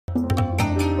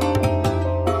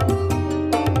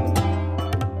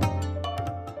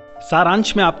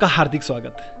सारांश में आपका हार्दिक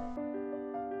स्वागत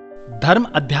है। धर्म,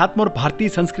 अध्यात्म और भारतीय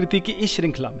संस्कृति की इस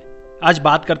श्रृंखला में आज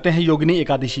बात करते हैं योगिनी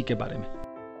एकादशी के बारे में।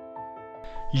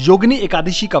 योगिनी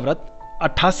एकादशी का व्रत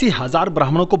 88,000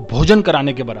 ब्राह्मणों को भोजन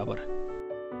कराने के बराबर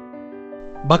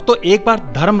है। भक्तों, एक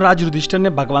बार धर्मराज युधिष्ठिर ने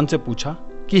भगवान से पूछा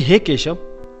कि हे केशव,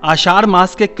 आषाढ़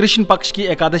मास के कृष्ण पक्ष की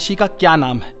एकादशी का क्या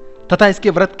नाम है तथा इसके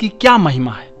व्रत की क्या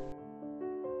महिमा है।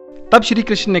 तब श्री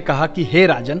कृष्ण ने कहा कि हे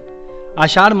राजन,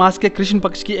 आषाढ़ मास के कृष्ण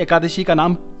पक्ष की एकादशी का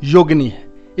नाम योगिनी है।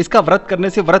 इसका व्रत करने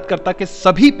से व्रतकर्ता के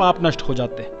सभी पाप नष्ट हो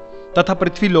जाते हैं तथा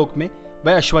पृथ्वी लोक में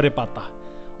वह ऐश्वर्य पाता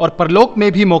है और परलोक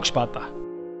में भी मोक्ष पाता है।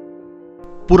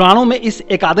 पुराणों में इस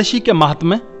एकादशी के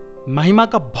महात्म्य महिमा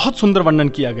का बहुत सुंदर वर्णन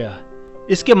किया गया है।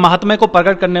 इसके महात्म्य को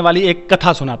प्रकट करने वाली एक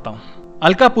कथा सुनाता हूं।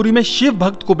 अलकापुरी में शिव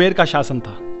भक्त कुबेर का शासन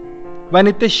था। वह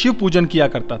नित्य शिव पूजन किया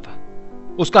करता था।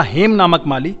 उसका हेम नामक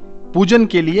माली पूजन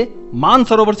के लिए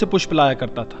मानसरोवर से पुष्प लाया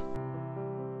करता था।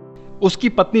 उसकी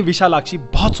पत्नी विशालाक्षी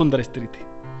बहुत सुंदर स्त्री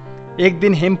थी। एक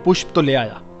दिन हेम पुष्प तो ले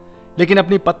आया, लेकिन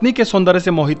अपनी पत्नी के सौंदर्य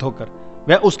से मोहित होकर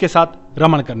वह उसके साथ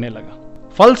रमण करने लगा।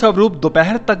 फलस्वरूप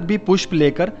दोपहर तक भी पुष्प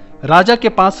लेकर राजा के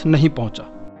पास नहीं पहुंचा।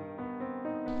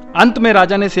 अंत में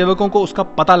राजा ने सेवकों को उसका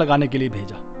पता लगाने के लिए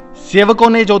भेजा। सेवकों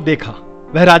ने जो देखा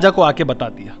वह राजा को आके बता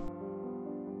दिया।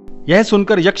 यह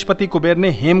सुनकर यक्षपति कुबेर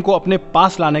ने हेम को अपने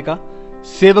पास लाने का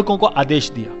सेवकों को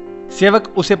आदेश दिया।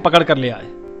 सेवक उसे पकड़ कर ले आए।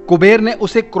 कुबेर ने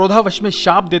उसे क्रोधावश में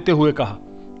शाप देते हुए कहा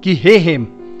कि हे हेम,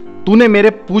 तूने मेरे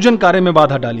पूजन कार्य में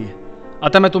बाधा डाली है,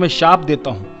 अतः मैं तुम्हें शाप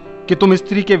देता हूं कि तुम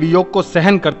स्त्री के वियोग को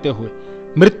सहन करते हुए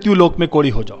मृत्यु लोक में कोढ़ी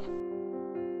हो जाओ।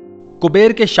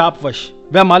 कुबेर के शापवश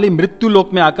वह माली मृत्यु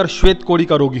लोक में आकर श्वेत कोढ़ी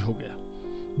का रोगी हो गया।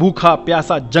 भूखा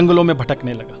प्यासा जंगलों में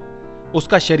भटकने लगा।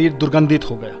 उसका शरीर दुर्गंधित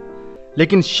हो गया,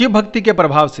 लेकिन शिव भक्ति के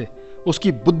प्रभाव से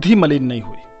उसकी बुद्धि मलिन नहीं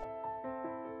हुई।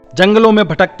 जंगलों में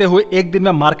भटकते हुए एक दिन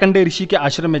वह मार्कंडेय ऋषि के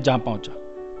आश्रम में जा पहुंचा,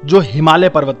 जो हिमालय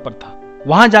पर्वत पर था।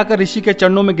 वहां जाकर ऋषि के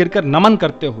चरणों में गिरकर नमन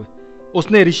करते हुए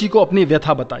उसने ऋषि को अपनी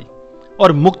व्यथा बताई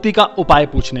और मुक्ति का उपाय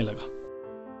पूछने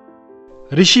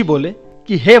लगा। ऋषि बोले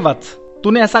कि हे वत्स,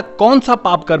 तूने ऐसा कौन सा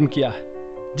पाप कर्म किया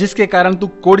है जिसके कारण तू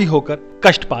कोढ़ी होकर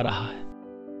कष्ट पा रहा है।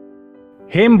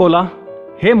 हेम बोला,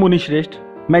 हे मुनिश्रेष्ठ,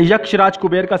 मैं यक्षराज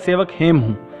कुबेर का सेवक हेम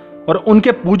हूं और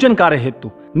उनके पूजन कार्य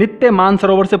हेतु नित्य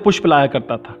मानसरोवर से पुष्प लाया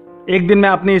करता था। एक दिन मैं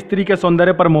अपनी स्त्री के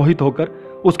सौंदर्य पर मोहित होकर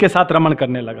उसके साथ रमण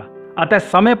करने लगा, अतः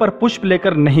समय पर पुष्प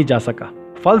लेकर नहीं जा सका।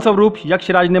 फलस्वरूप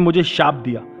यक्षराज ने मुझे शाप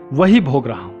दिया, वही भोग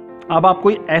रहा हूं। अब आप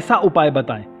कोई ऐसा उपाय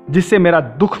बताएं जिससे मेरा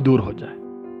दुख दूर हो जाए।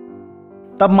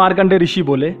 तब मार्कंडेय ऋषि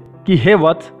बोले कि हे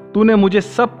वत्स, तूने मुझे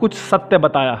सब कुछ सत्य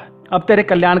बताया है। अब तेरे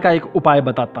कल्याण का एक उपाय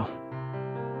बताता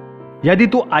हूं। यदि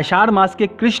तू आषाढ़ मास के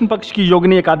कृष्ण पक्ष की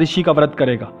योगिनी एकादशी का व्रत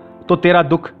करेगा तो तेरा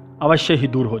दुख अवश्य ही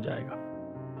दूर हो जाएगा।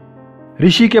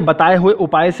 ऋषि के बताए हुए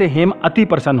उपाय से हेम अति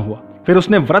प्रसन्न हुआ। फिर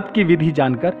उसने व्रत की विधि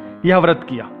जानकर यह व्रत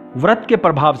किया। व्रत के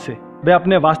प्रभाव से वह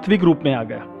अपने वास्तविक रूप में आ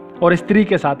गया और स्त्री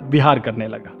के साथ विहार करने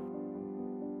लगा।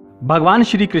 भगवान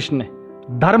श्री कृष्ण ने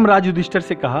धर्मराज युधिष्ठिर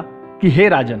से कहा कि हे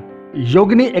राजन,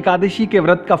 योगिनी एकादशी के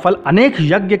व्रत का फल अनेक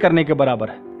यज्ञ करने के बराबर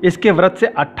है। इसके व्रत से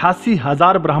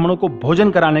 88,000 ब्राह्मणों को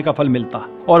भोजन कराने का फल मिलता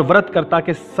है और व्रतकर्ता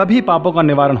के सभी पापों का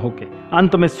निवारण होकर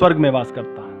अंत में स्वर्ग में वास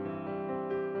करता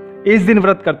है। इस दिन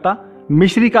व्रतकर्ता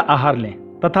मिश्री का आहार लें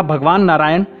तथा भगवान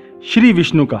नारायण श्री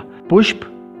विष्णु का पुष्प,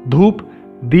 धूप,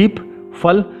 दीप,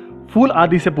 फल, फूल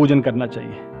आदि से पूजन करना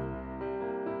चाहिए।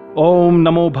 ओम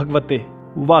नमो भगवते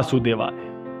वासुदेवाय।